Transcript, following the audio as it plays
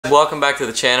Welcome back to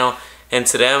the channel, and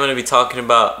today I'm going to be talking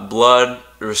about blood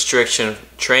restriction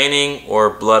training or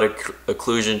blood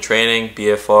occlusion training,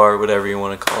 BFR, whatever you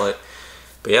want to call it.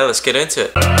 But yeah, let's get into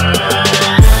it.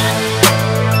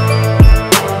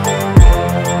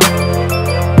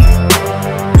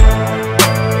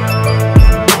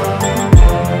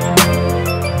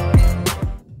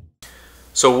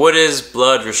 So what is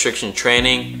blood restriction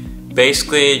training?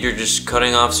 Basically, you're just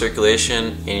cutting off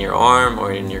circulation in your arm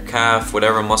or in your calf,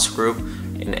 whatever muscle group,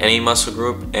 in any muscle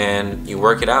group, and you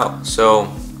work it out.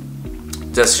 So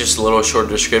that's just a little short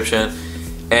description.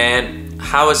 And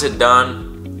how is it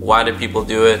done? Why do people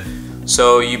do it?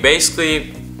 So you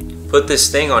basically put this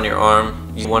thing on your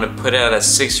arm. You want to put it at a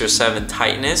 6 or 7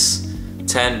 tightness,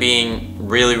 10 being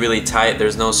really, really tight,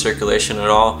 there's no circulation at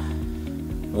all,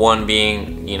 1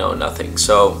 being, nothing.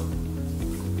 So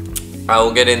I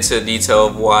will get into detail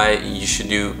of why you should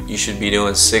be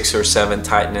doing 6 or 7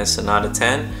 tightness and not a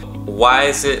 10. Why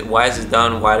is it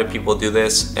done? Why do people do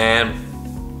this? And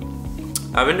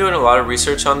I've been doing a lot of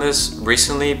research on this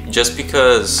recently, just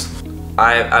because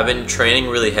I've been training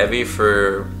really heavy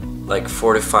for like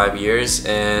 4 to 5 years,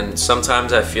 and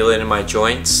sometimes I feel it in my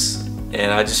joints,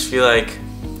 and I just feel like,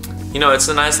 it's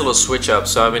a nice little switch up.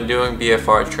 So I've been doing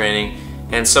BFR training,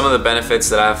 and some of the benefits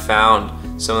that I've found,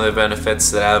 some of the benefits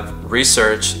that I've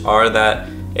researched are that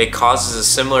it causes a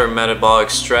similar metabolic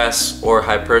stress or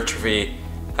hypertrophy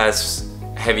as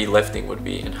heavy lifting would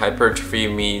be. And hypertrophy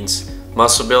means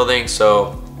muscle building,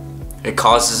 so it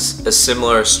causes a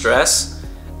similar stress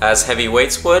as heavy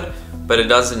weights would, but it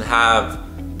doesn't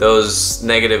have those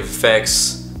negative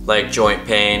effects like joint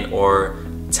pain or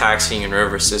taxing your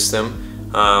nervous system.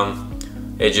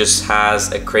 It just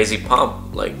has a crazy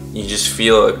pump. Like, you just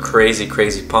feel a crazy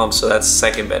pump. So that's the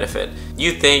second benefit.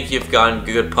 You think you've gotten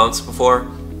good pumps before?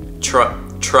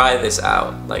 Try this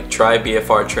out. Like, try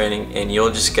BFR training and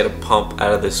you'll just get a pump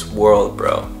out of this world,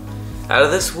 bro. Out of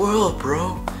this world,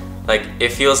 bro. Like, it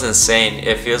feels insane.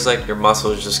 It feels like your muscle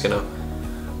is just gonna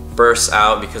burst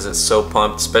out because it's so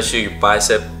pumped, especially your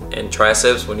bicep and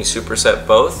triceps when you superset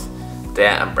both.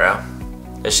 Damn, bro.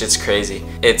 That shit's crazy.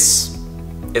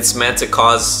 It's meant to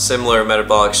cause similar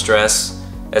metabolic stress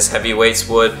as heavy weights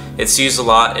would. It's used a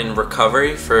lot in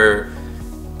recovery for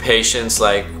patients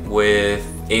like with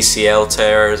ACL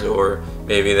tears, or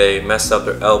maybe they messed up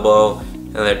their elbow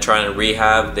and they're trying to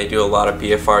rehab. They do a lot of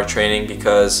BFR training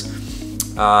because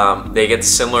they get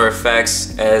similar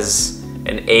effects as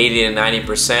an 80 to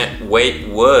 90% weight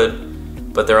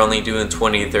would, but they're only doing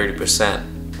 20 to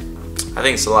 30%. I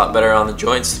think it's a lot better on the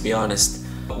joints, to be honest.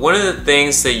 One of the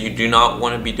things that you do not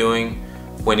want to be doing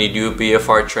when you do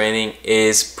BFR training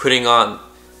is putting on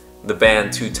the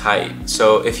band too tight.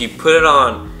 So if you put it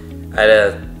on at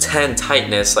a 10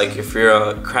 tightness, like if you're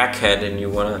a crackhead and you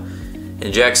want to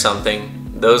inject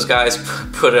something, those guys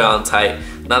put it on tight.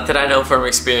 Not that I know from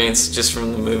experience, just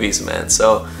from the movies, man.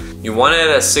 So you want it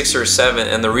at a 6 or 7,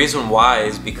 and the reason why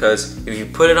is because if you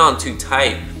put it on too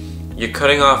tight, you're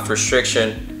cutting off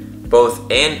restriction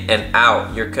both in and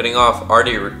out. You're cutting off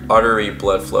artery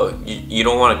blood flow. You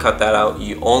don't want to cut that out.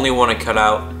 You only want to cut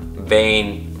out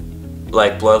vein,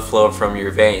 like blood flow from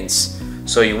your veins.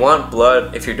 So you want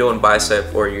blood, if you're doing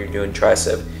bicep or you're doing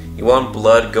tricep, you want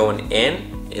blood going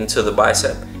into the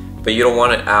bicep, but you don't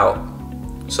want it out.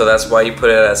 So that's why you put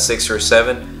it at 6 or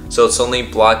 7. So it's only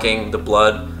blocking the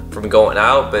blood from going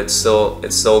out, but it's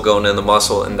still going in the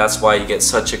muscle, and that's why you get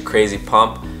such a crazy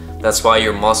pump. That's why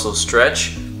your muscles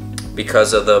stretch,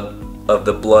 because of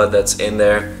the blood that's in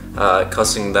there,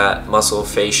 causing that muscle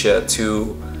fascia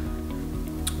to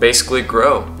basically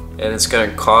grow, and it's going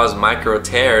to cause micro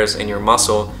tears in your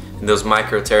muscle, and those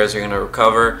micro tears are going to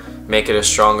recover, make it a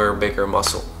stronger, bigger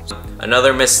muscle.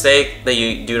 Another mistake that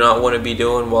you do not want to be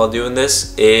doing while doing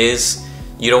this is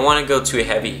you don't want to go too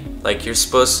heavy. Like, this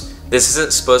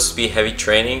isn't supposed to be heavy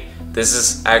training. This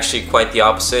is actually quite the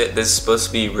opposite. This is supposed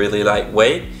to be really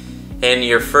lightweight. And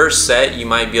your first set, you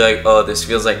might be like, oh, this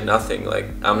feels like nothing, like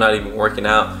I'm not even working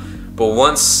out. But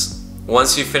once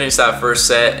you finish that first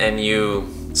set and you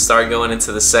start going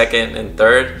into the second and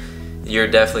third, you're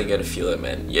definitely gonna feel it,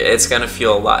 man. It's gonna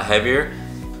feel a lot heavier.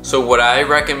 So what I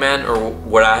recommend, or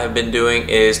what I have been doing,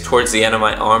 is towards the end of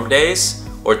my arm days,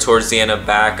 or towards the end of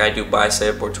back, I do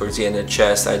bicep, or towards the end of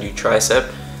chest, I do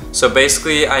tricep. So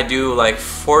basically, I do like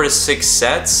 4 to 6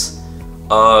 sets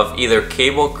of either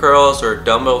cable curls or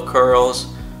dumbbell curls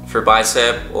for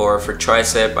bicep, or for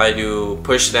tricep I do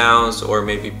push downs or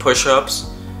maybe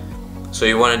push-ups. So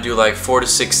you want to do like 4 to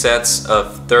 6 sets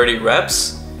of 30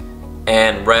 reps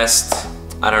and rest,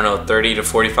 I don't know, 30 to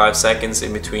 45 seconds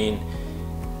in between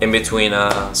in between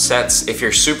sets. If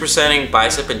you're supersetting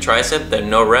bicep and tricep, then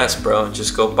no rest, bro.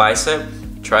 Just go bicep,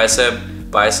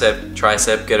 tricep, bicep,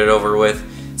 tricep, get it over with.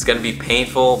 It's gonna be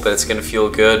painful, but it's gonna feel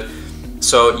good.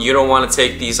 So you don't wanna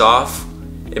take these off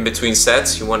in between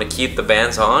sets. You wanna keep the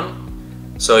bands on.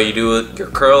 So you do your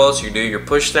curls, you do your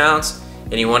push downs,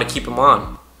 and you wanna keep them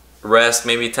on. Rest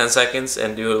maybe 10 seconds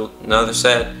and do another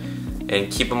set,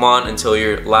 and keep them on until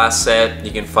your last set.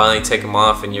 You can finally take them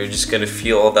off, and you're just gonna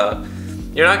feel the,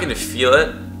 you're not gonna feel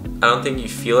it, I don't think you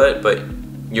feel it, but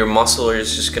your muscle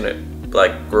is just gonna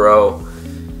like grow.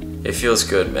 It feels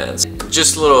good, man.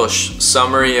 Just a little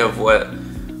summary of what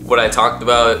I talked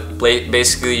about.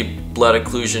 Basically, blood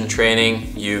occlusion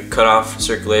training. You cut off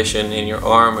circulation in your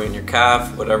arm or in your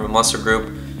calf, whatever muscle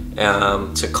group,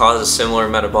 to cause a similar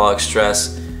metabolic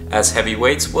stress as heavy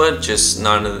weights would, just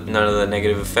none of the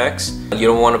negative effects. You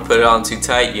don't want to put it on too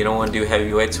tight. You don't want to do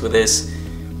heavy weights with this.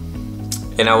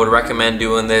 And I would recommend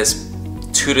doing this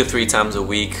 2 to 3 times a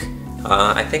week.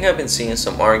 I think I've been seeing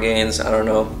some arm gains. I don't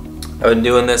know. I've been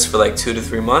doing this for like 2 to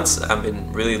 3 months. I've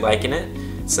been really liking it.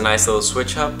 It's a nice little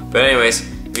switch up. But anyways,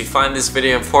 if you find this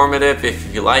video informative,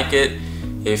 if you like it,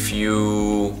 if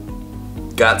you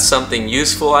got something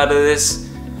useful out of this,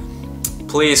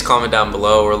 please comment down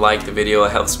below or like the video.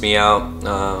 It helps me out.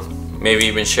 Maybe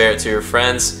even share it to your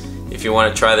friends. If you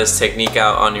want to try this technique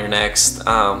out on your next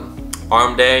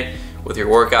arm day with your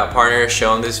workout partner,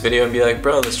 show them this video and be like,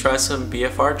 bro, let's try some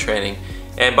BFR training.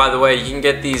 And by the way, you can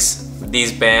get these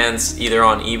bands either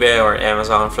on eBay or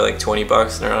Amazon for like 20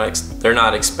 bucks. They're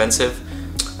not expensive.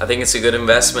 I think it's a good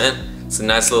investment. It's a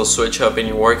nice little switch up in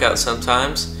your workout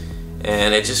sometimes,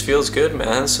 and it just feels good,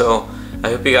 man. So I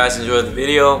hope you guys enjoyed the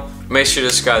video. Make sure to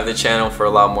subscribe to the channel for a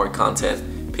lot more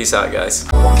content. Peace out, guys.